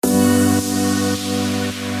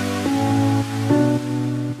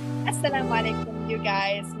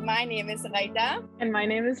guys. My name is Raida. And my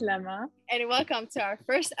name is Lema. And welcome to our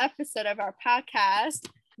first episode of our podcast,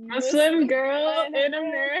 Muslim Girl in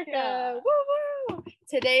America. Woo woo!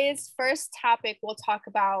 Today's first topic, we'll talk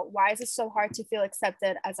about why is it so hard to feel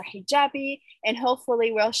accepted as a hijabi, and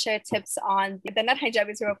hopefully we'll share tips on the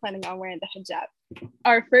non-hijabis who are planning on wearing the hijab.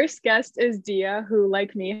 Our first guest is Dia, who,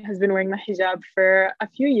 like me, has been wearing the hijab for a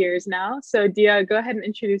few years now. So Dia, go ahead and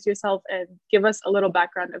introduce yourself and give us a little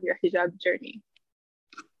background of your hijab journey.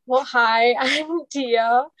 Well, hi, I'm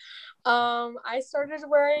Dia. I started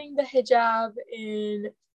wearing the hijab in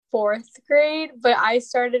 4th grade, but I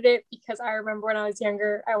started it because I remember when I was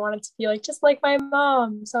younger, I wanted to be like just like my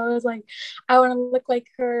mom. So I was like, I want to look like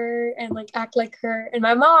her and like act like her. And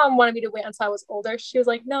my mom wanted me to wait until I was older. She was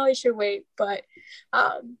like, no, you should wait. But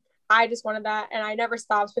I just wanted that, and I never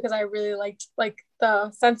stopped because I really liked like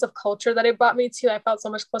the sense of culture that it brought me to. I felt so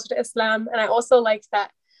much closer to Islam, and I also liked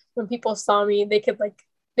that when people saw me, they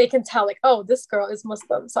can tell like, oh, this girl is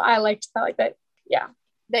Muslim. So I liked that, like that. Yeah.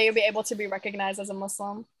 That you'll be able to be recognized as a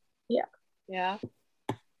Muslim. Yeah. Yeah.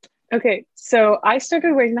 Okay, so I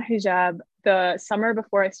started wearing the hijab the summer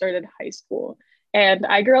before I started high school. And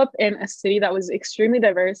I grew up in a city that was extremely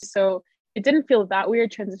diverse. So it didn't feel that weird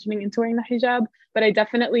transitioning into wearing the hijab, but I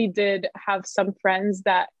definitely did have some friends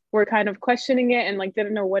that were kind of questioning it and like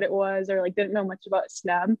didn't know what it was or like didn't know much about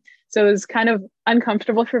Islam. So it was kind of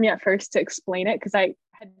uncomfortable for me at first to explain it because I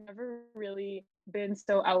had never really been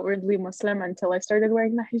so outwardly Muslim until I started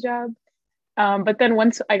wearing the hijab. But then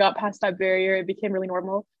once I got past that barrier, it became really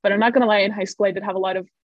normal. But I'm not gonna lie, in high school, I did have a lot of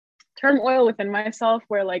turmoil within myself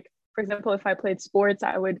where, like, for example, if I played sports,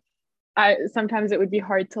 sometimes it would be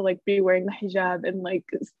hard to like be wearing the hijab in like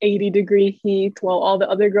 80-degree heat while all the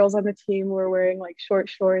other girls on the team were wearing like short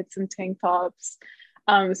shorts and tank tops.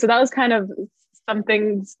 So that was kind of some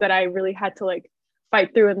things that I really had to like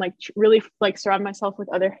fight through and like really like surround myself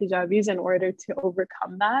with other hijabis in order to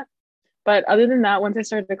overcome that. But other than that, once I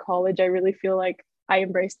started college, I really feel like I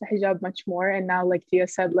embraced the hijab much more. And now, like Dia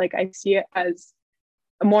said, like I see it as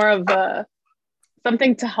more of a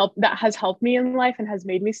something to help that has helped me in life and has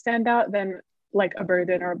made me stand out than like a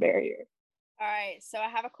burden or a barrier. All right, so I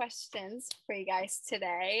have a questions for you guys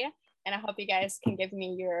today, and I hope you guys can give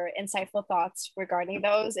me your insightful thoughts regarding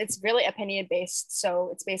those. It's really opinion based, so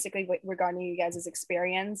it's basically regarding you guys'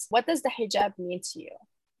 experience. What does the hijab mean to you?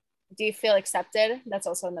 Do you feel accepted? That's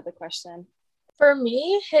also another question. For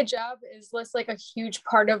me, hijab is just like a huge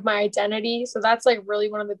part of my identity. So that's like really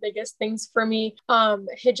one of the biggest things for me.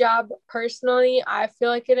 Hijab, personally, I feel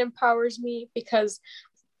like it empowers me because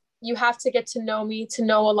you have to get to know me to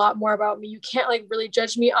know a lot more about me. You can't like really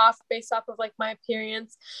judge me off based off of like my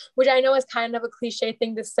appearance, which I know is kind of a cliche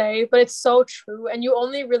thing to say, but it's so true. And you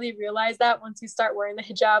only really realize that once you start wearing the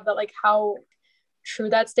hijab, that like how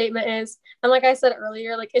true that statement is. And like I said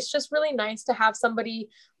earlier, like it's just really nice to have somebody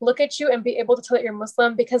look at you and be able to tell that you're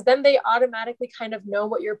Muslim, because then they automatically kind of know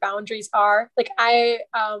what your boundaries are. Like I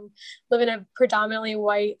live in a predominantly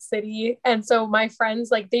white city, and so my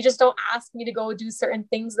friends, like they just don't ask me to go do certain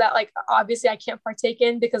things that like obviously I can't partake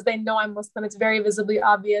in because they know I'm Muslim. It's very visibly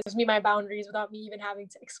obvious to me my boundaries without me even having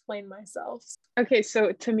to explain myself. Okay,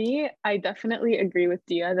 so to me, I definitely agree with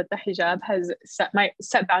Dia that the hijab has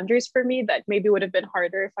set boundaries for me that maybe would have been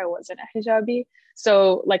harder if I wasn't a hijabi.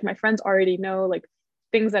 So like my friends already know like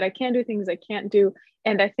things that I can do, things I can't do.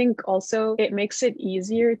 And I think also it makes it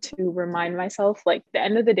easier to remind myself, like, the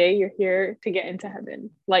end of the day, you're here to get into heaven.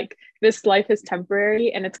 Like, this life is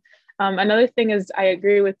temporary. And it's another thing is I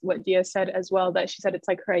agree with what Dia said as well, that she said it's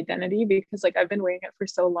like her identity, because like I've been wearing it for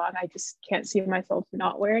so long, I just can't see myself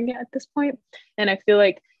not wearing it at this point. And I feel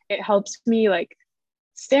like it helps me like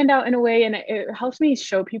stand out in a way, and it helps me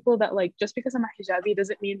show people that like just because I'm a hijabi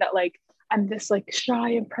doesn't mean that like I'm this like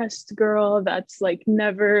shy, impressed girl that's like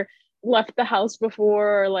never left the house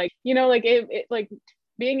before, or like, you know, like it like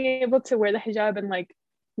being able to wear the hijab and like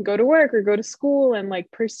go to work or go to school and like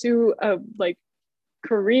pursue a like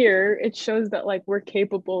career, it shows that like we're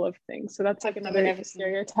capable of things. So that's like another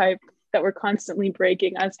stereotype that we're constantly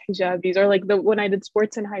breaking as hijabis. Or like when I did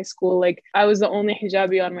sports in high school, like I was the only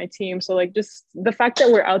hijabi on my team. So like just the fact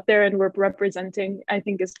that we're out there and we're representing, I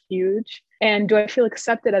think, is huge. And do I feel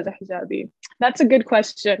accepted as a hijabi? That's a good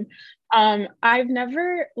question. I've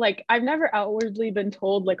never outwardly been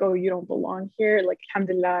told like, oh, you don't belong here. Like,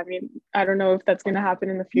 alhamdulillah. I mean, I don't know if that's going to happen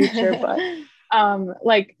in the future, but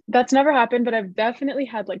like that's never happened. But I've definitely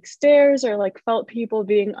had like stares or like felt people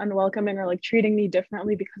being unwelcoming or like treating me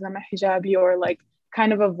differently because I'm a hijabi, or like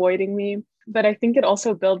kind of avoiding me. But I think it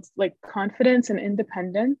also builds like confidence and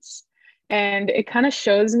independence. And it kind of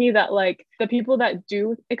shows me that like the people that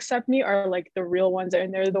do accept me are like the real ones,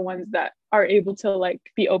 and they're the ones that are able to like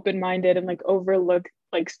be open-minded and like overlook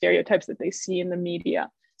like stereotypes that they see in the media.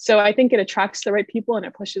 So I think it attracts the right people and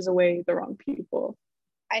it pushes away the wrong people.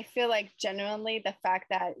 I feel like genuinely the fact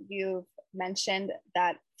that you've mentioned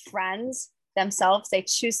that friends themselves, they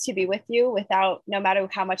choose to be with you without, no matter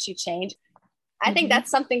how much you change. I think that's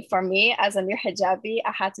something for me as a new hijabi,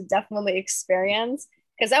 I had to definitely experience,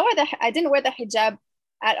 because I didn't wear the hijab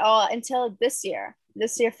at all until this year.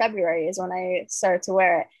 This year, February is when I started to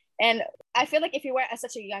wear it. And I feel like if you wear it at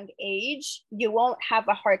such a young age, you won't have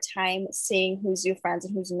a hard time seeing who's your friends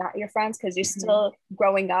and who's not your friends, because you're still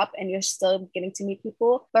growing up and you're still getting to meet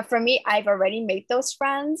people. But for me, I've already made those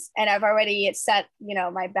friends and I've already set, you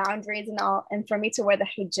know, my boundaries and all. And for me to wear the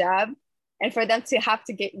hijab and for them to have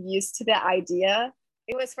to get used to the idea,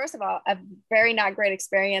 it was, first of all, a very not great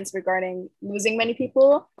experience regarding losing many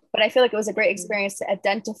people. But I feel like it was a great experience to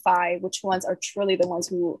identify which ones are truly the ones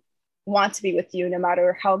who want to be with you, no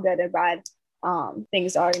matter how good or bad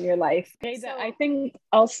things are in your life. So, I think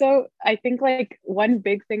also, I think like one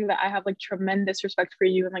big thing that I have like tremendous respect for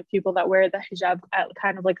you and like people that wear the hijab at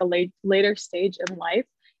kind of like a later stage in life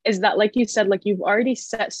is that, like you said, like you've already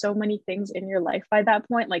set so many things in your life by that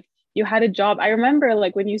point. Like you had a job. I remember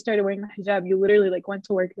like when you started wearing the hijab, you literally like went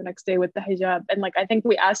to work the next day with the hijab. And like, I think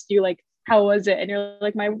we asked you like, how was it? And you're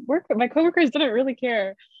like, my coworkers didn't really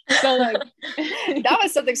care. So like that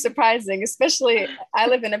was something surprising, especially I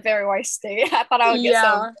live in a very white state. I thought I would get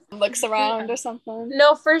some looks around or something.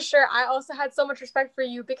 No, for sure. I also had so much respect for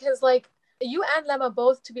you because like you and Lemma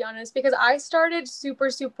both, to be honest, because I started super,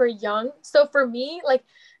 super young. So for me, like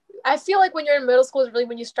I feel like when you're in middle school is really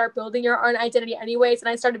when you start building your own identity anyways. And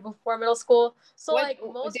I started before middle school. So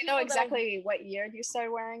do you know exactly what year you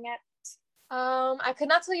started wearing it? I could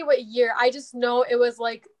not tell you what year. I just know it was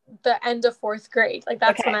like the end of 4th grade. Like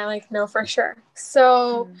that's when I like know for sure.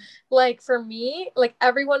 So like for me, like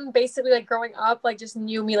everyone basically like growing up like just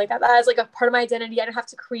knew me like that. That is like a part of my identity. I didn't have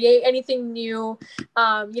to create anything new.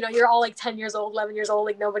 You know, you're all like 10 years old, 11 years old,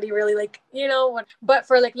 like nobody really like, you know what. But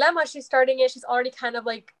for like Lemma, she's starting it. She's already kind of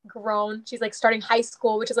like grown. She's like starting high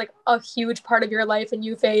school, which is like a huge part of your life and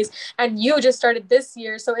you phase. And you just started this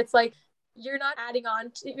year. So it's like you're not adding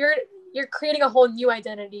on to, you're creating a whole new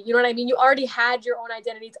identity. You know what I mean? You already had your own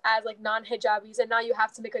identities as like non-hijabis and now you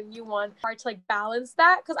have to make a new one. Hard to like balance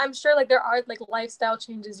that because I'm sure like there are like lifestyle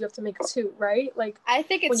changes you have to make too, right? Like I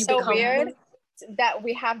think it's so weird that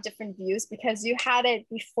we have different views because you had it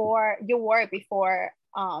before, you wore it before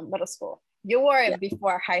middle school. You wore it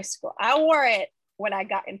before high school. I wore it when I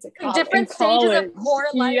got into college. Different stages of core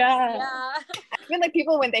life. Yeah. I feel like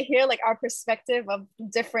people, when they hear like our perspective of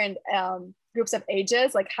different groups of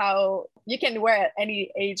ages, like how you can wear at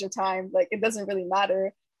any age or time, like it doesn't really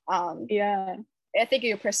matter. I think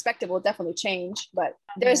your perspective will definitely change, but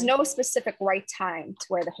there's no specific right time to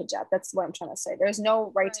wear the hijab. That's what I'm trying to say. There's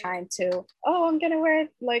no right time to, oh, I'm gonna wear it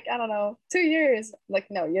like, I don't know, 2 years. Like,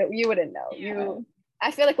 no, you wouldn't know. I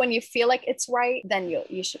feel like when you feel like it's right, then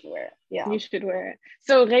you should wear it. Yeah, you should wear it.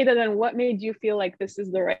 So Ghayda, then what made you feel like this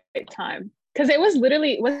is the right time? Because it was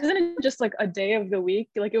literally, wasn't it just like a day of the week?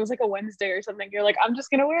 Like it was like a Wednesday or something. You're like, I'm just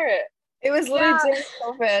gonna wear it. It was literally during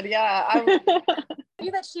COVID. Yeah. I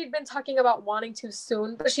knew that she'd been talking about wanting to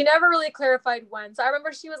soon, but she never really clarified when. So I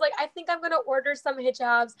remember she was like, I think I'm going to order some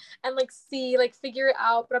hijabs and like see, like figure it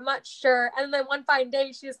out, but I'm not sure. And then one fine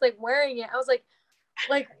day, she was like wearing it. I was like,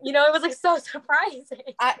 you know, it was like so surprising.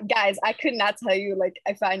 Guys, I could not tell you like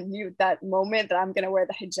if I knew that moment that I'm going to wear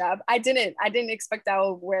the hijab. I didn't expect I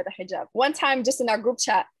would wear the hijab. One time just in our group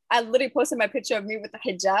chat, I literally posted my picture of me with the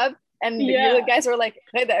hijab. And you guys were like,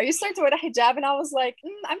 hey, are you starting to wear the hijab? And I was like,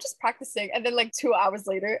 I'm just practicing. And then like 2 hours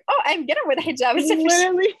later, oh, I'm gonna wear the hijab. It's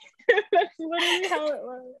literally, that's literally how it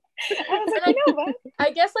was. I was like, you know what? I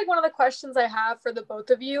guess like one of the questions I have for the both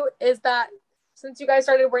of you is that since you guys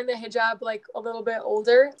started wearing the hijab like a little bit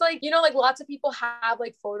older, it's like, you know, like lots of people have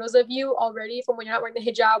like photos of you already from when you're not wearing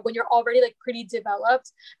the hijab, when you're already like pretty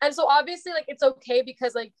developed. And so obviously like it's okay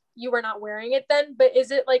because like you were not wearing it then, but is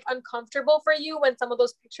it like uncomfortable for you when some of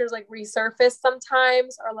those pictures like resurface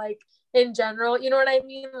sometimes, or like in general, you know what I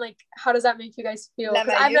mean? Like how does that make you guys feel? Because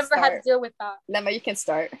I've never had to deal with that. Lemma, you can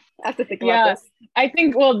start. I have to think about this. I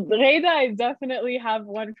think, well, Ghayda, I definitely have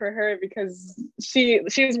one for her because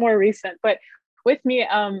she's more recent, but with me,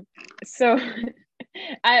 so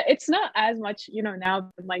it's not as much, you know, now,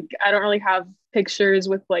 like I don't really have pictures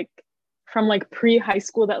with like from like pre-high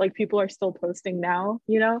school that like people are still posting now,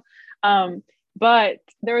 you know. But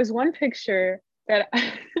there was one picture that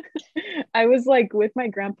I was like with my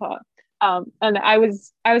grandpa And I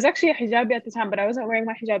was actually a hijabi at the time, but I wasn't wearing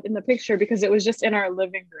my hijab in the picture because it was just in our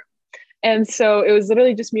living room. And so it was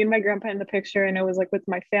literally just me and my grandpa in the picture, and it was like with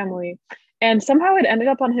my family. And somehow it ended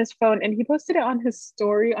up on his phone, and he posted it on his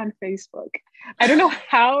story on Facebook. I don't know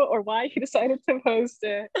how or why he decided to post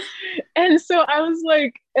it. And so I was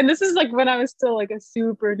like, and this is like when I was still like a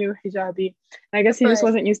super new hijabi. And I guess he just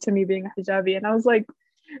wasn't used to me being a hijabi. And I was like,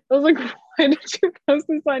 why did you post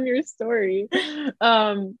this on your story?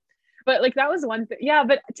 But like that was one thing. Yeah,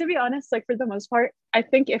 but to be honest, like for the most part, I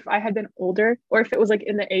think if I had been older, or if it was like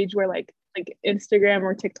in the age where like Instagram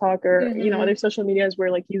or TikTok or other social medias were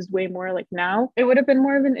like used way more like now, it would have been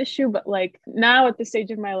more of an issue. But like now at this stage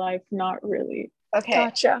in my life, not really. Okay.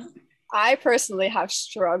 Gotcha. I personally have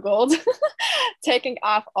struggled taking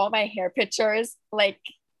off all my hair pictures. Like,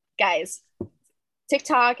 guys,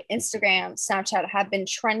 TikTok, Instagram, Snapchat have been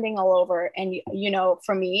trending all over. And,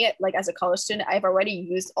 for me, like as a college student, I've already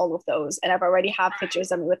used all of those, and I've already have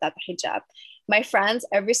pictures of me without the hijab. My friends,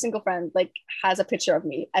 every single friend, like has a picture of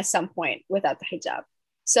me at some point without the hijab.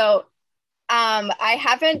 So I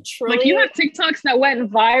haven't truly. Like you had TikToks that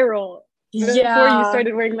went viral. Before you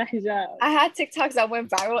started wearing the hijab. I had TikToks that went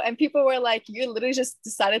viral, and people were like, you literally just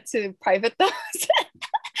decided to private those.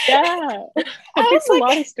 Yeah. It takes a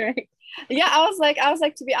lot of strength. Yeah, I was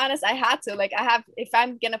like, to be honest, I had to. Like, if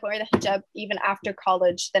I'm gonna wear the hijab even after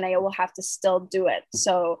college, then I will have to still do it.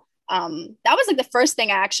 So that was like the first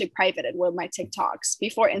thing I actually privated were my TikToks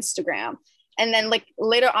before Instagram. And then like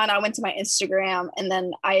later on, I went to my Instagram, and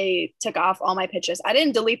then I took off all my pictures. I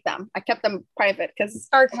didn't delete them. I kept them private because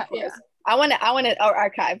archive. Yeah. I wanted our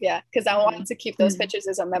archive, because I wanted to keep those pictures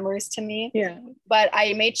as memories to me. Yeah. But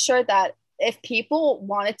I made sure that if people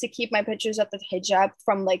wanted to keep my pictures of the hijab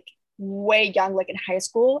from like way young, like in high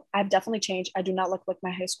school, I've definitely changed. I do not look like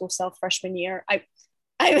my high school self freshman year. I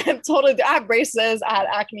am totally. I have braces. I had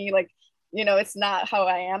acne. Like, it's not how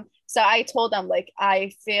I am. So I told them, like,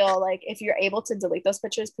 I feel like if you're able to delete those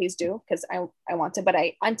pictures, please do, because I want to. But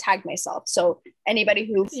I untagged myself, so anybody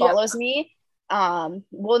who follows me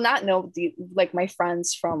will not know my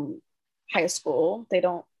friends from high school. I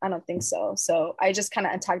don't think so. So I just kind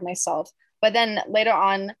of untagged myself. But then later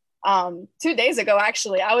on, 2 days ago,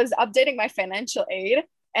 actually, I was updating my financial aid,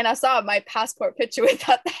 and I saw my passport picture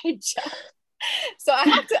without the hijab. So I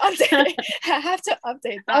have to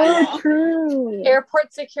update. That. Oh, true.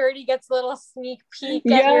 Airport security gets a little sneak peek.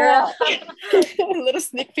 A little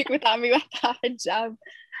sneak peek without me without a hijab.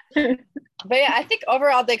 But yeah, I think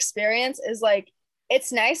overall the experience is like,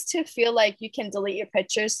 it's nice to feel like you can delete your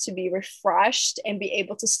pictures to be refreshed and be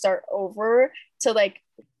able to start over to like,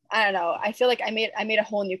 I don't know. I feel like I made a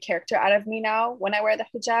whole new character out of me now when I wear the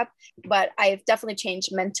hijab, but I've definitely changed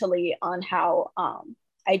mentally on how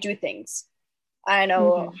I do things. I don't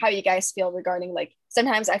know how you guys feel regarding like,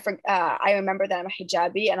 sometimes I remember that I'm a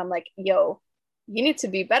hijabi, and I'm like, yo, you need to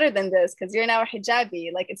be better than this because you're now a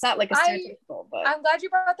hijabi. Like, it's not like a stereotypical, but I'm glad you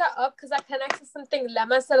brought that up because that connects to something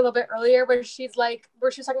Lema said a little bit earlier where she was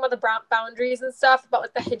talking about the boundaries and stuff about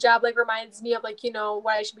like the hijab, like reminds me of like,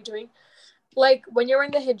 what I should be doing. Like when you're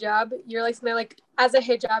wearing the hijab, you're like something like, as a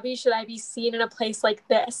hijabi, should I be seen in a place like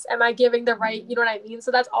this? Am I giving the right, you know what I mean?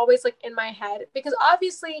 So that's always like in my head, because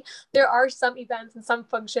obviously there are some events and some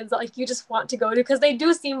functions that like you just want to go to because they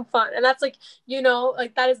do seem fun. And that's like,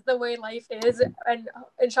 like that is the way life is. And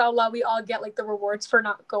inshallah, we all get like the rewards for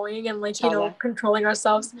not going and like, controlling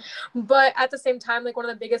ourselves. But at the same time, like one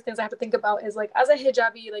of the biggest things I have to think about is like, as a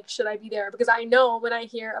hijabi, like, should I be there? Because I know when I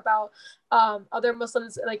hear about other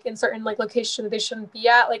Muslims like in certain like locations they shouldn't be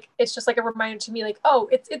at, like it's just like a reminder to me like, oh,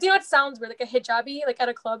 it's it sounds weird, like a hijabi like at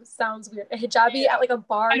a club sounds weird, a hijabi at like a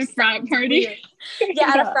bar at a frat party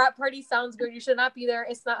at a frat party sounds weird. You should not be there.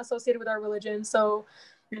 It's not associated with our religion. So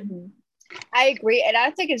I agree, and I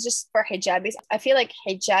don't think it's just for hijabis. I feel like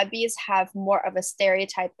hijabis have more of a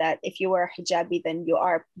stereotype that if you wear a hijabi then you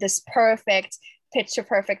are this perfect picture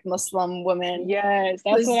perfect Muslim woman. Yes,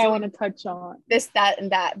 that's what I want to touch on. This, that,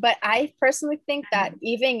 and that. But I personally think that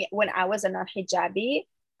even when I was a non-hijabi,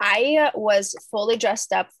 I was fully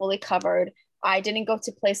dressed up, fully covered. I didn't go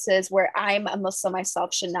to places where I'm a Muslim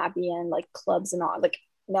myself should not be in, like clubs and all. Like,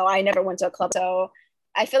 no, I never went to a club. So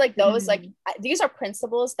I feel like those, like, these are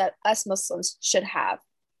principles that us Muslims should have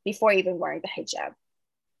before even wearing the hijab.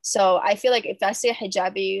 So I feel like if I see a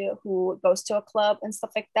hijabi who goes to a club and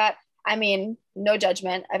stuff like that, I mean, no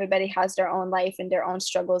judgment. Everybody has their own life and their own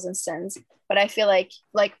struggles and sins. But I feel like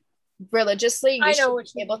religiously, you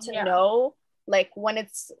should be able to know like when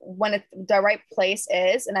it's the right place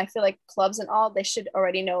is, and I feel like clubs and all, they should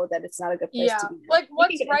already know that it's not a good place to be. Like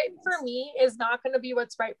what's right for me is not going to be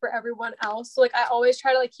what's right for everyone else. So like I always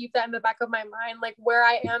try to like keep that in the back of my mind, like where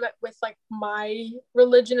I am at with like my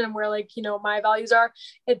religion and where like, you know, my values are.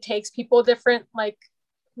 It takes people different, like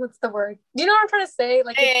what's the word, you know what I'm trying to say,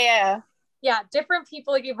 like different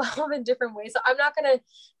people like evolve in different ways. So I'm not gonna,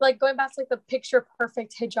 like, going back to like the picture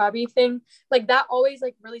perfect hijabi thing, like that always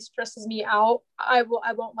like really stresses me out. I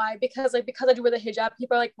won't lie, because I do wear the hijab,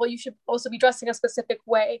 people are like, well, you should also be dressing a specific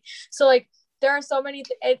way. So like there are so many,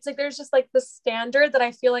 it's like there's just like the standard that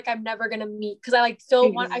I feel like I'm never gonna meet, because I like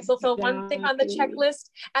fulfill one thing on the checklist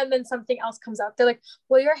and then something else comes out. They're like,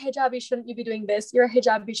 well, you're a hijabi, shouldn't you be doing this? You're a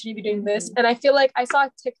hijabi, shouldn't you be doing this? And I feel like I saw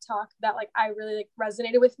a TikTok that like I really like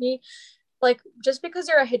resonated with me. Like, just because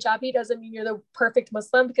you're a hijabi doesn't mean you're the perfect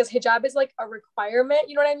Muslim, because hijab is like a requirement,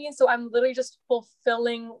 you know what I mean? So I'm literally just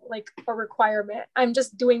fulfilling like a requirement. I'm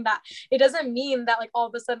just doing that. It doesn't mean that like all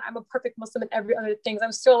of a sudden I'm a perfect Muslim in every other things.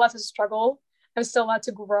 I'm still allowed to struggle. I'm still allowed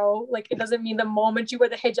to grow. Like, it doesn't mean the moment you wear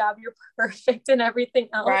the hijab, you're perfect in everything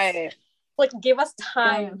else. Right. Like, give us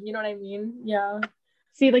time. You know what I mean? Yeah.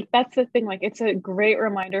 See, like that's the thing, like it's a great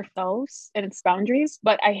reminder for ourselves and its boundaries,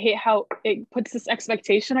 but I hate how it puts this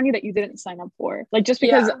expectation on you that you didn't sign up for. Like, just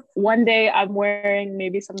because one day I'm wearing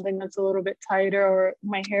maybe something that's a little bit tighter or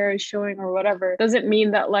my hair is showing or whatever, doesn't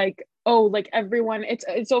mean that like, oh, like everyone,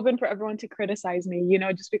 it's open for everyone to criticize me, you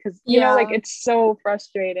know, just because, you know, like it's so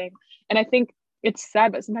frustrating. And I think it's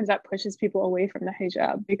sad, but sometimes that pushes people away from the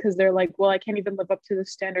hijab, because they're like, well, I can't even live up to the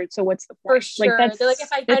standard, so what's the point? For sure. Like, they're like,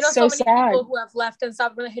 I know so many people who have left and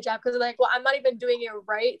stopped wearing the hijab because they're like, well, I'm not even doing it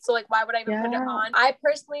right, so like why would I even put it on? I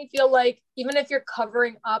personally feel like even if you're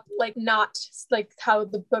covering up, like not like how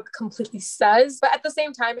the book completely says, but at the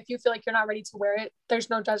same time, if you feel like you're not ready to wear it, there's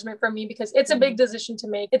no judgment from me, because it's a big decision to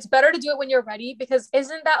make. It's better to do it when you're ready, because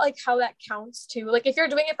isn't that like how that counts too? Like, if you're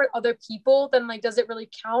doing it for other people, then like, does it really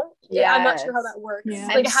count? I'm not sure how that works.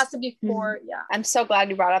 Like, it has to be for I'm so glad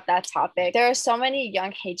you brought up that topic. There are so many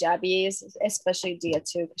young hijabis, especially Dia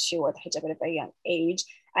too, because she wore the hijab at a very young age.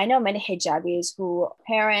 I know many hijabis who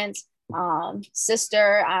parents,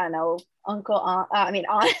 sister, I don't know, uncle, aunt, aunt.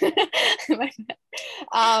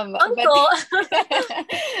 Uncle.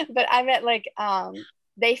 But I meant like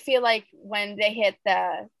they feel like when they hit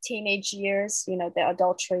the teenage years, you know, the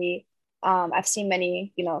adultery, I've seen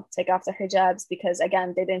many, you know, take off their hijabs because,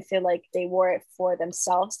 again, they didn't feel like they wore it for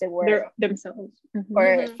themselves. They wore it themselves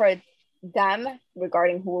for them,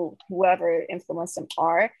 regarding whoever influenced them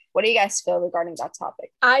are. What do you guys feel regarding that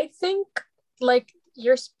topic? I think like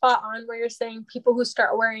you're spot on where you're saying people who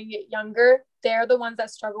start wearing it younger, they're the ones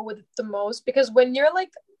that struggle with it the most, because when you're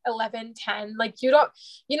like 11, 10, like you don't,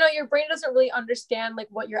 you know, your brain doesn't really understand like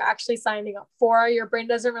what you're actually signing up for. Your brain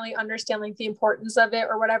doesn't really understand like the importance of it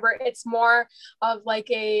or whatever. It's more of like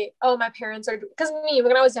oh, my parents are, because me,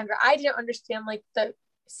 when I was younger, I didn't understand like the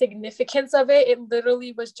significance of it. It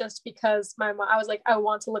literally was just because my mom, I was like, I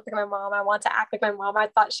want to look like my mom, I want to act like my mom, I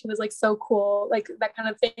thought she was like so cool, like that kind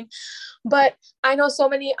of thing. But I know so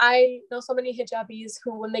many hijabis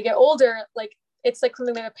who, when they get older, like it's like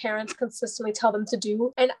something that their parents consistently tell them to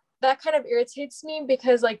do, and that kind of irritates me,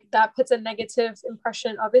 because like that puts a negative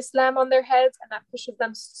impression of Islam on their heads, and that pushes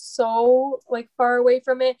them so like far away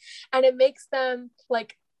from it, and it makes them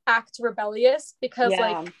like act rebellious, because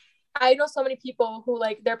like I know so many people who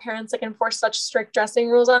like their parents like enforce such strict dressing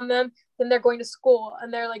rules on them, then they're going to school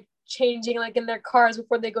and they're like changing like in their cars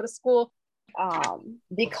before they go to school.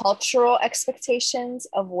 The cultural expectations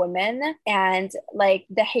of women, and like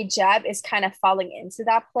the hijab is kind of falling into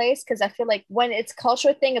that place, because I feel like when it's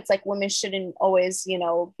cultural thing, it's like women shouldn't always, you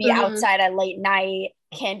know, be outside at late night,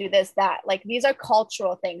 can't do this, that. Like, these are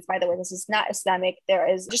cultural things, by the way. This is not Islamic.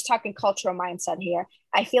 There is just talking cultural mindset here.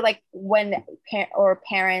 I feel like when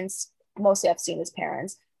parents, mostly I've seen as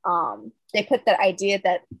parents, they put that idea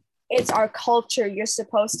that it's our culture, you're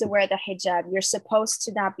supposed to wear the hijab, you're supposed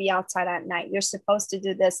to not be outside at night, you're supposed to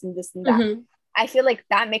do this and this and that. I feel like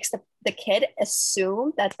that makes the kid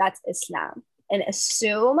assume that that's Islam, and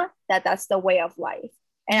assume that that's the way of life.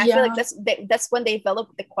 And I feel like that's when they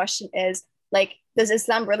develop, the question is like, does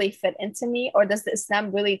Islam really fit into me, or does the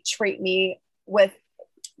Islam really treat me with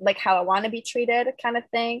like how I want to be treated, kind of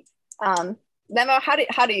thing? Lemma, how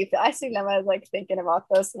do you feel? I see Lemma is like thinking about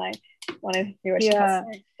this, and I want to hear what she has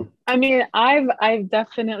to say. I mean, I've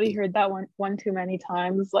definitely heard that one too many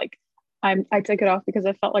times. Like, I took it off because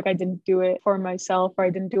I felt like I didn't do it for myself, or I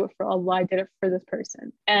didn't do it for Allah, I did it for this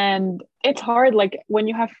person. And it's hard, like when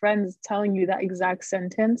you have friends telling you that exact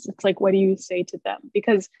sentence, it's like, what do you say to them?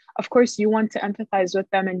 Because of course you want to empathize with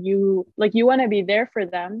them, and you want to be there for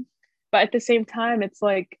them, but at the same time, it's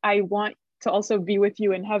like I want to also be with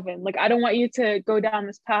you in heaven. Like I don't want you to go down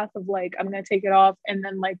this path of like I'm gonna take it off and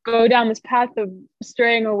then like go down this path of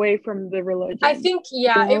straying away from the religion. I think,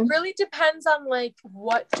 yeah, you know? it really depends on like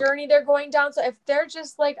what journey they're going down. So if they're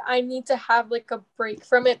just like, I need to have like a break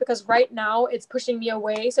from it because right now it's pushing me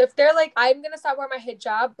away. So if they're like, I'm gonna stop wearing my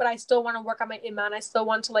hijab, but I still want to work on my iman, I still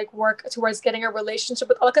want to like work towards getting a relationship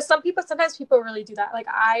with Allah. Because sometimes people really do that. Like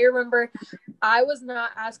I remember I was not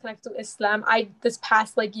as connected to Islam. This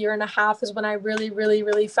past like year and a half is when I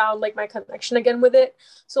really found like my connection again with it.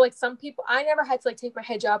 So like some people, I never had to like take my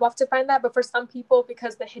hijab off to find that, but for some people,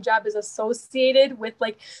 because the hijab is associated with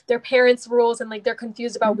like their parents' rules and like they're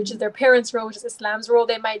confused about which is their parents' rule, which is Islam's rule,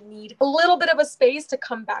 they might need a little bit of a space to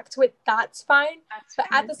come back to it. That's fine. But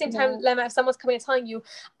at the same time, Lema, if someone's coming and telling you,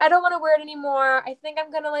 I don't want to wear it anymore, I think I'm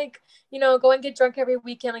gonna like, go and get drunk every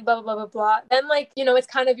weekend, like blah blah blah blah blah, then like it's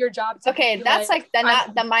kind of your job to that's like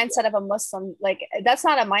not the mindset of a Muslim. Like that's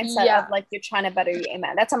not a mindset of like you're trying to better your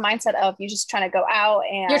iman. That's a mindset of you're just trying to go out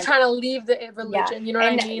and you're trying to leave the religion. You know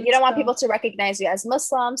what I mean? You don't want people to recognize you as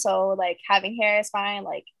Muslim, so like having hair is fine.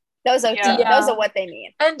 Like those are what they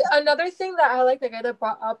mean. And another thing that I like the guy that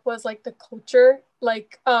brought up was like the culture,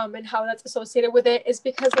 like and how that's associated with it is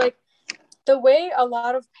because like the way a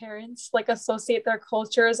lot of parents like associate their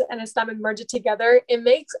cultures and Islam and merge it together, it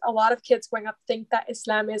makes a lot of kids growing up think that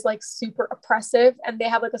Islam is like super oppressive and they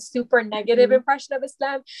have like a super negative impression of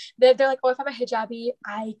Islam. They're like, oh, if I'm a hijabi,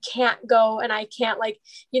 I can't go and I can't like,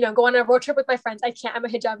 go on a road trip with my friends. I'm a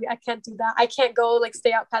hijabi. I can't do that. I can't go like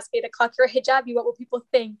stay out past 8:00. You're a hijabi. What will people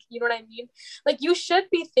think? You know what I mean? Like you should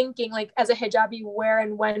be thinking like as a hijabi, where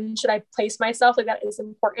and when should I place myself? Like that is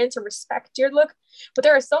important to respect your look. But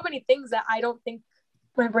there are so many things that I don't think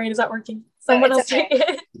my brain is not working. Someone else take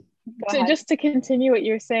it. So just to continue what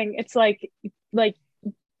you're saying, it's like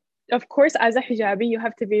of course as a hijabi you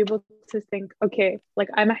have to be able to think, okay, like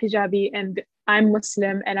I'm a hijabi and I'm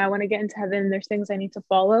Muslim and I want to get into heaven, there's things I need to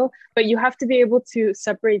follow, but you have to be able to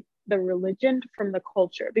separate the religion from the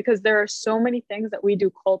culture, because there are so many things that we do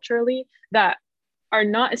culturally that are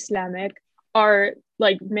not Islamic, are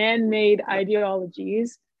like man-made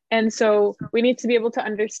ideologies. And so we need to be able to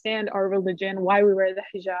understand our religion, why we wear the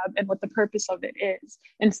hijab and what the purpose of it is,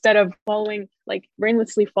 instead of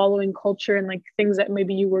brainlessly following culture and like things that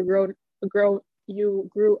maybe you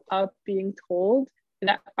grew up being told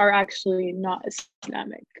that are actually not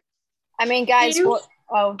Islamic. I mean, guys, go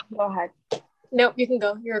ahead. Nope, you can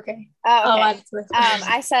go. You're okay. Okay.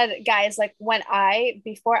 I said, guys, like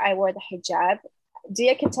before I wore the hijab,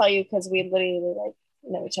 Dia can tell you because we literally like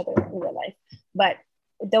know each other in real life, but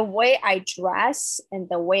the way I dress and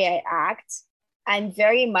the way I act, I'm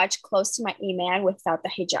very much close to my iman without the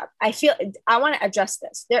hijab. I want to address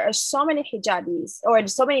this. There are so many hijabis or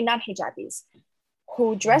so many non-hijabis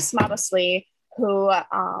who dress modestly, who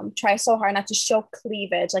try so hard not to show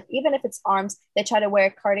cleavage. Like even if it's arms, they try to wear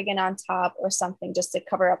a cardigan on top or something just to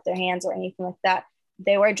cover up their hands or anything like that.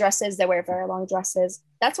 They wear dresses, they wear very long dresses.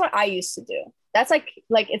 That's what I used to do. That's like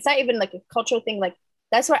it's not even like a cultural thing. Like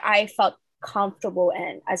that's what I felt comfortable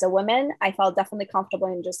in as a woman. I felt definitely comfortable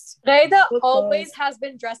in just Raida always has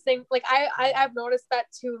been dressing like I've noticed that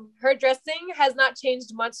too. Her dressing has not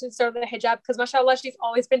changed much since the hijab, because mashallah she's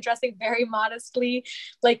always been dressing very modestly.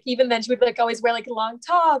 Like even then she would like always wear like long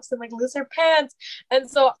tops and like looser pants, and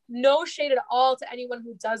so no shade at all to anyone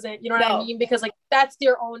who doesn't, you know what I mean, because like that's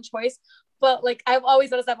your own choice. But like I've always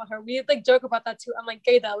noticed that about her. We like joke about that too. I'm like,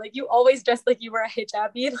 Gaida, like you always dressed like you were a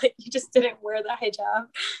hijabi, like you just didn't wear the hijab.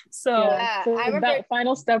 So, so I remember that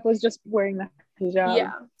final step was just wearing the hijab.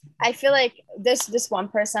 Yeah. I feel like this one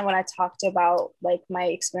person, when I talked about like my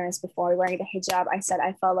experience before wearing the hijab, I said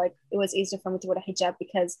I felt like it was easier for me to wear the hijab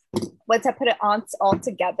because once I put it on all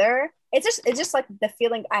together, it's just like the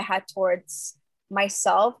feeling I had towards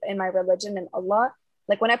myself and my religion and Allah.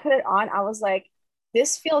 Like when I put it on, I was like,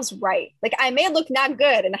 this feels right. Like I may look not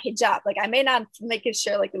good in a hijab. Like I may not make it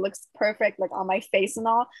sure like it looks perfect like on my face and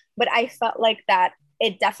all, but I felt like that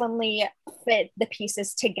it definitely fit the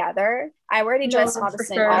pieces together. I already dressed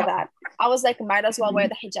modestly and all that. I was like, might as well wear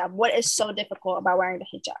the hijab. What is so difficult about wearing the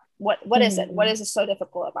hijab? What is it? What is it so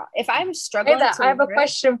difficult about? If I'm struggling, I have a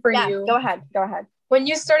question for you. Go ahead. When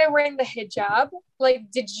you started wearing the hijab, like,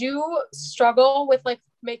 did you struggle with like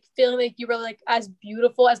feeling like you were like as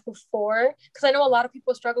beautiful as before? Because I know a lot of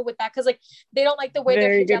people struggle with that because like they don't like the way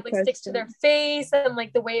their hijab like sticks to their face and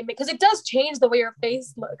like the way it because it does change the way your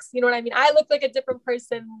face looks. You know what I mean? I look like a different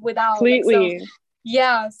person without. Completely. Like, so,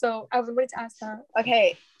 yeah. So I was wanting to ask that.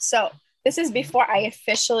 Okay, so this is before I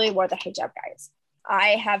officially wore the hijab, guys.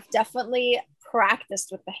 I have definitely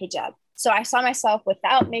practiced with the hijab. So I saw myself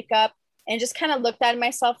without makeup and just kind of looked at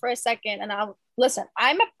myself for a second. And I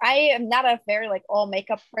am not a very like all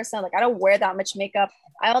makeup person. Like I don't wear that much makeup.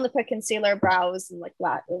 I only put concealer, brows, and like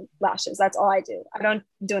lashes. That's all I do. I don't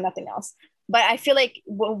do nothing else. But I feel like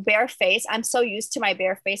bare face, I'm so used to my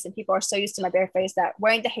bare face, and people are so used to my bare face that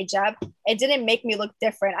wearing the hijab, it didn't make me look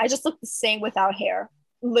different. I just looked the same without hair,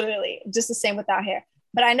 literally just the same without hair.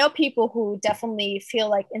 But I know people who definitely feel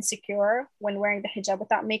like insecure when wearing the hijab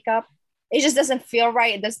without makeup. It just doesn't feel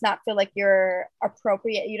right. It does not feel like you're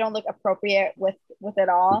appropriate. You don't look appropriate with it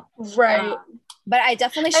all. Right. But I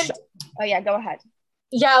definitely oh yeah, go ahead.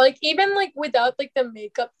 Yeah, like even like without like the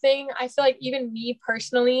makeup thing, I feel like even me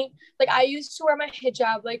personally, like I used to wear my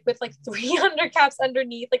hijab like with like 3 undercaps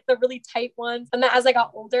underneath, like the really tight ones. And then as I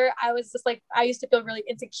got older, I was just like, I used to feel really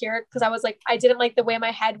insecure because I was like, I didn't like the way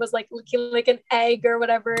my head was like looking like an egg or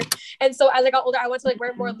whatever. And so as I got older, I wanted to like wear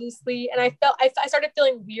it more loosely. And I started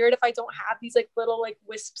feeling weird if I don't have these like little like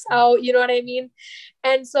wisps out, you know what I mean?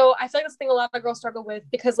 And so I feel like that's the thing a lot of girls struggle with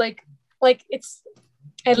because like it's,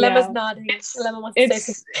 and Lemma's nodding. Lemma wants to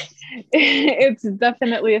say something. It's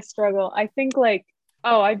definitely a struggle. I think like,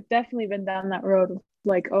 I've definitely been down that road of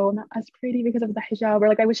like, I'm not as pretty because of the hijab, or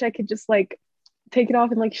like I wish I could just like take it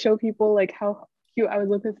off and like show people like how cute I would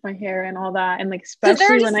look with my hair and all that. And like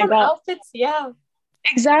especially when I got outfits,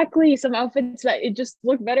 exactly, some outfits that it just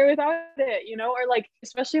looked better without it, you know, or like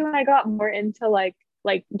especially when I got more into like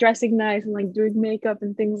dressing nice and like doing makeup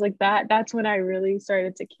and things like that. That's when I really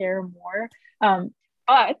started to care more.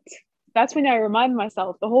 But that's when I remind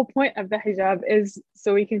myself the whole point of the hijab is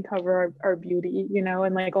so we can cover our beauty, you know,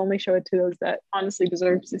 and like only show it to those that honestly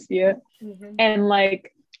deserve to see it. Mm-hmm. And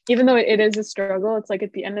like, even though it is a struggle, it's like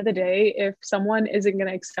at the end of the day, if someone isn't going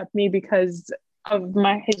to accept me because of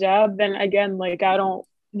my hijab, then again, like I don't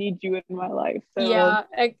need you in my life. So yeah,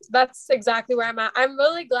 that's exactly where I'm at. I'm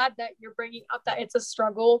really glad that you're bringing up that it's a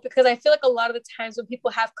struggle, because I feel like a lot of the times when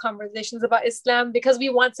people have conversations about Islam, because we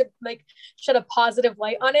want to like shed a positive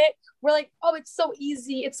light on it, we're like, oh, it's so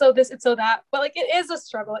easy, it's so this, it's so that, but like it is a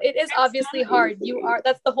struggle. It is obviously hard.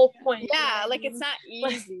 That's the whole point. Yeah, like it's not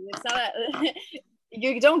easy. It's not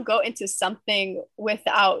you don't go into something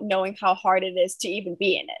without knowing how hard it is to even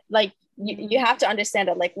be in it. Like you have to understand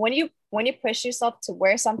that like when you push yourself to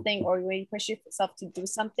wear something, or when you push yourself to do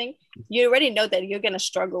something, you already know that you're going to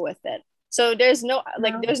struggle with it. So there's no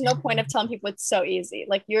point of telling people it's so easy.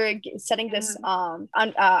 Like you're setting this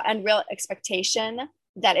unreal expectation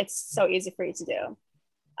that it's so easy for you to do.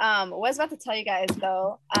 What I was about to tell you guys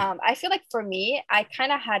though, I feel like for me, I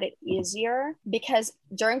kind of had it easier because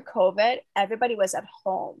during COVID, everybody was at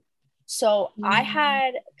home. So I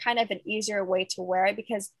had kind of an easier way to wear it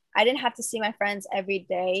because I didn't have to see my friends every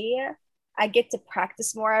day. I get to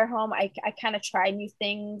practice more at home. I kind of try new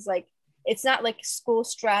things. Like it's not like school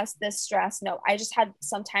stress, this stress. No, I just had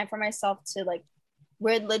some time for myself to like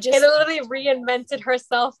religiously. It literally reinvented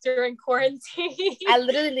herself during quarantine. I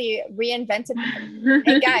literally reinvented her.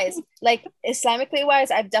 And guys, like Islamically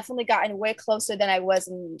wise, I've definitely gotten way closer than I was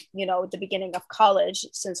in, the beginning of college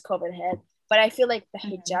since COVID hit. But I feel like the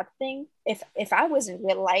hijab thing, if I was in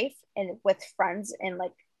real life and with friends and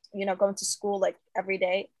like, going to school like every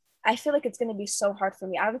day, I feel like it's going to be so hard for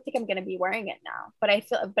me. I don't think I'm going to be wearing it now, but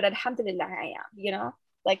alhamdulillah, I am,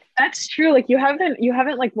 like that's true. Like you haven't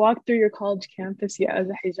like walked through your college campus yet as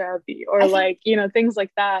a hijabi, or like, things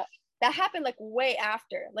like that. That happened like way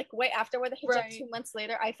after where the hijab, right. 2 months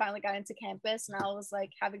later, I finally got into campus and I was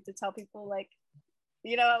like having to tell people like,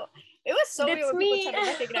 it was so weird when people try to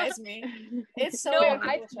recognize me. It's so weird when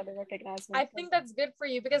people try to recognize me. I think that's good for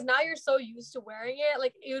you because now you're so used to wearing it.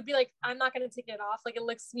 Like it would be like, I'm not going to take it off. Like it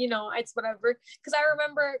looks, it's whatever. Because I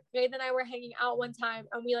remember Jade and I were hanging out one time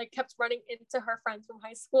and we like kept running into her friends from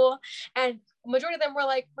high school. And majority of them were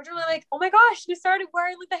like, oh my gosh, you started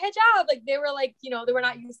wearing like the hijab. Like they were like, they were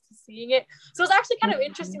not used to seeing it. So it was actually kind of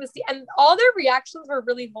interesting to see. And all their reactions were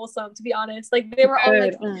really wholesome, to be honest. Like they were all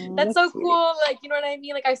like, that's so sweet. Cool. Like, you know what I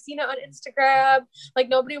mean? Like I've seen it on Instagram. Like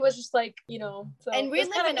nobody was just like, so and we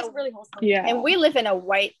live in a really wholesome. Yeah. And we live in a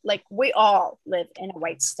white, like we all live in a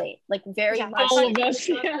white state. Like very much all of us,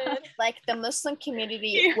 like the Muslim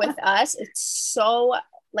community with us, it's so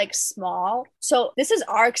like small. So this is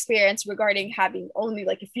our experience regarding having only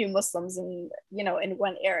like a few Muslims in in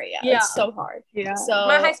one area. It's so hard. So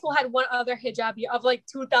my high school had one other hijabi of like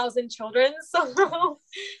 2,000 children. So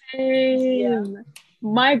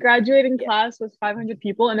my graduating class was 500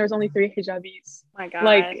 people and there was only 3 hijabis. My God.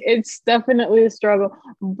 Like it's definitely a struggle.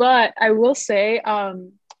 But I will say,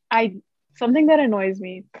 something that annoys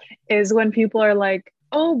me is when people are like,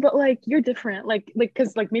 oh, but like you're different, like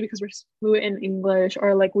because like maybe because we're fluent in English,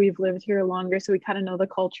 or like we've lived here longer, so we kind of know the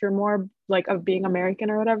culture more, like of being American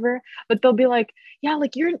or whatever. But they'll be like, yeah,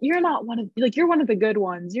 like you're not one of, like you're one of the good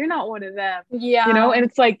ones, you're not one of them, you know. Yeah. And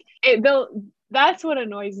it's like they'll, that's what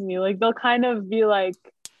annoys me. Like they'll kind of be like,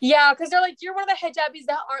 Yeah, because they're like, you're one of the hijabis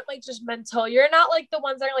that aren't like just mental. You're not like the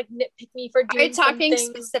ones that are like nitpick me for Are you doing talking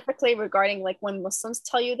something. specifically regarding like when Muslims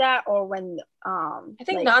tell you that, or when I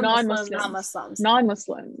think like non-Muslims.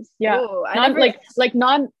 non-Muslims? yeah, Ooh, I non never, like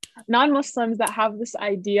non-Muslims that have this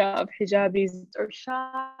idea of hijabis or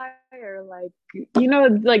shy, or like, you know,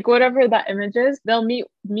 like whatever that image is, they'll meet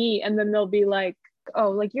me and then they'll be like, oh,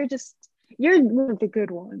 like you're one of the good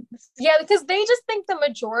ones. Yeah, because they just think the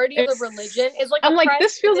majority of the religion is like I'm like,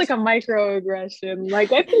 this feels like a a microaggression.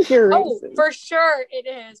 Like, I think you're racist. Oh, for sure it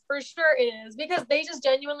is. For sure it is. Because they just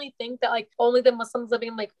genuinely think that like only the Muslims living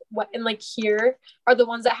in like what in like here are the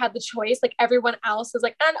ones that had the choice. Like everyone else is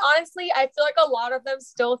like, and honestly, I feel like a lot of them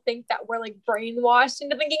still think that we're like brainwashed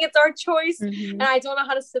into thinking it's our choice. And I don't know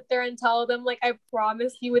how to sit there and tell them, like, I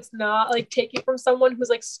promise you it's not. Like, take it from someone who's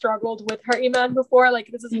like struggled with her iman before. Like,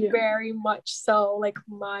 this is very much so like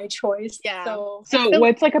my choice. Yeah. So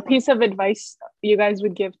what's like a piece of advice you guys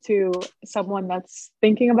would give to someone that's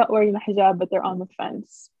thinking about wearing the hijab but they're on the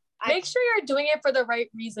fence? Make sure you're doing it for the right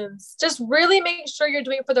reasons. Just really make sure you're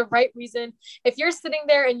doing it for the right reason. If you're sitting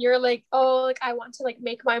there and you're like, oh, like I want to like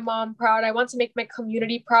make my mom proud, I want to make my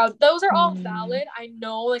community proud, those are all valid. I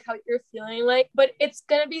know like how you're feeling like, but it's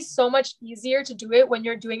gonna be so much easier to do it when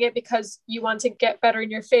you're doing it because you want to get better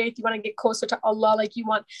in your faith, you want to get closer to Allah, like you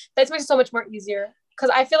want, that makes it so much more easier.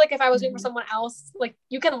 Because I feel like if I was doing for someone else, like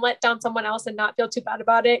you can let down someone else and not feel too bad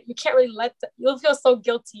about it. You can't really you'll feel so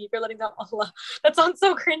guilty if you're letting down Allah. That sounds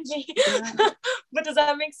so cringy. But does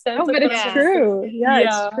that make sense? Oh, but it's true. Yeah,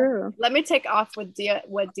 it's true. Let me take off what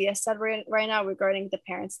Dia said right now regarding the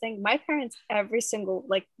parents thing. My parents, every single,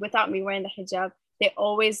 like without me wearing the hijab, they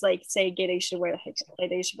always like say, "Gay, you should wear the hijab.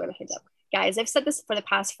 Like, you should wear the hijab." Guys, I've said this for the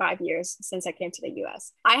past 5 years since I came to the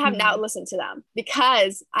US. I have not listened to them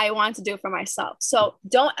because I want to do it for myself. So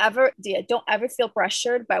don't ever feel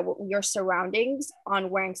pressured by your surroundings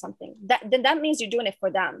on wearing something. That means you're doing it for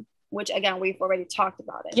them, which again, we've already talked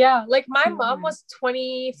about it. Yeah, like my mom was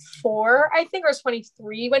 24, I think, or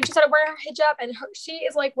 23 when she started wearing her hijab, and she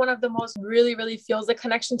is like one of the most really feels the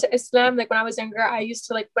connection to Islam. Like when I was younger, I used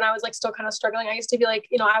to like, when I was like still kind of struggling, I used to be like,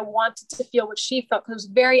 you know, I wanted to feel what she felt because it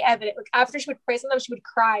was very evident. Like after she would pray, sometimes she would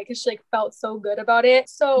cry because she like felt so good about it.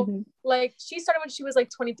 So like she started when she was like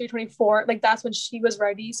 23, 24, like that's when she was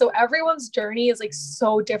ready. So everyone's journey is like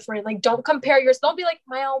so different. Like don't compare yours. Don't be like,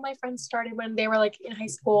 all my friends started when they were like in high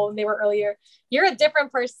school and they were earlier. You're a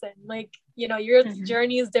different person. Like, you know, your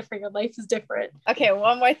journey is different. Your life is different. Okay,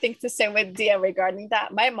 one more thing to say with Dia regarding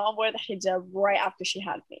that. My mom wore the hijab right after she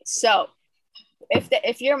had me. So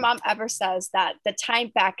if your mom ever says that the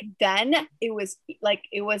time back then it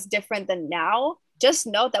was different than now, just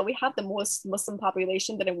know that we have the most Muslim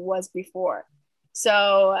population than it was before.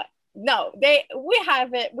 So no, we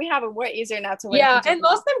have it way easier now to wear. Yeah, and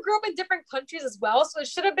most of them grew up in different countries as well, so it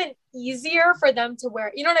should have been easier for them to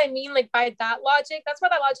wear. You know what I mean? Like by that logic, that's why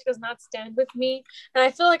that logic does not stand with me. And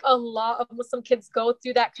I feel like a lot of Muslim kids go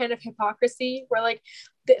through that kind of hypocrisy where like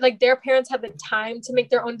their parents had the time to make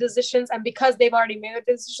their own decisions, and because they've already made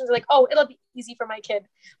their decisions, they're like, oh, it'll be easy for my kid.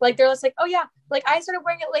 Like they're just like, oh yeah, like I started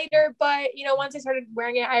wearing it later, but you know, once I started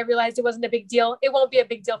wearing it, I realized it wasn't a big deal. It won't be a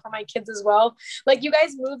big deal for my kids as well. Like you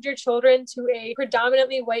guys moved your children to a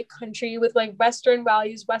predominantly white country with like Western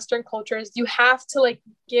values, Western cultures. You have to like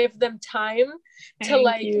give them time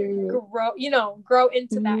to grow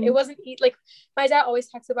into that. It wasn't like my dad always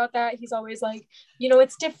talks about that. He's always like, you know,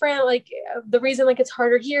 it's different. Like the reason like it's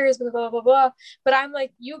harder here is blah, blah, blah, blah. But I'm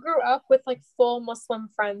like, you grew up with like full Muslim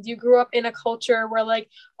friends. You grew up in a culture where like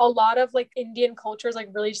a lot of like Indian cultures like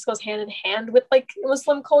really just goes hand in hand with like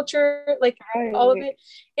Muslim culture, like all of it.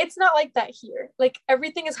 It's not like that here. Like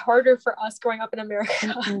everything is harder for us growing up in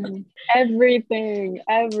America. Everything.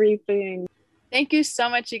 Thank you so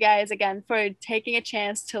much, you guys, again, for taking a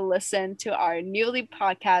chance to listen to our newly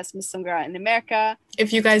podcast, Muslim Girl in America.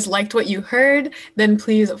 If you guys liked what you heard, then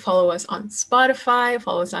please follow us on Spotify,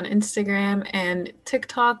 follow us on Instagram and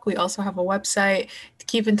TikTok. We also have a website to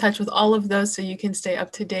keep in touch with all of those so you can stay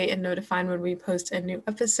up to date and notified when we post a new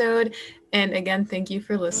episode. And again, thank you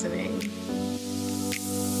for listening.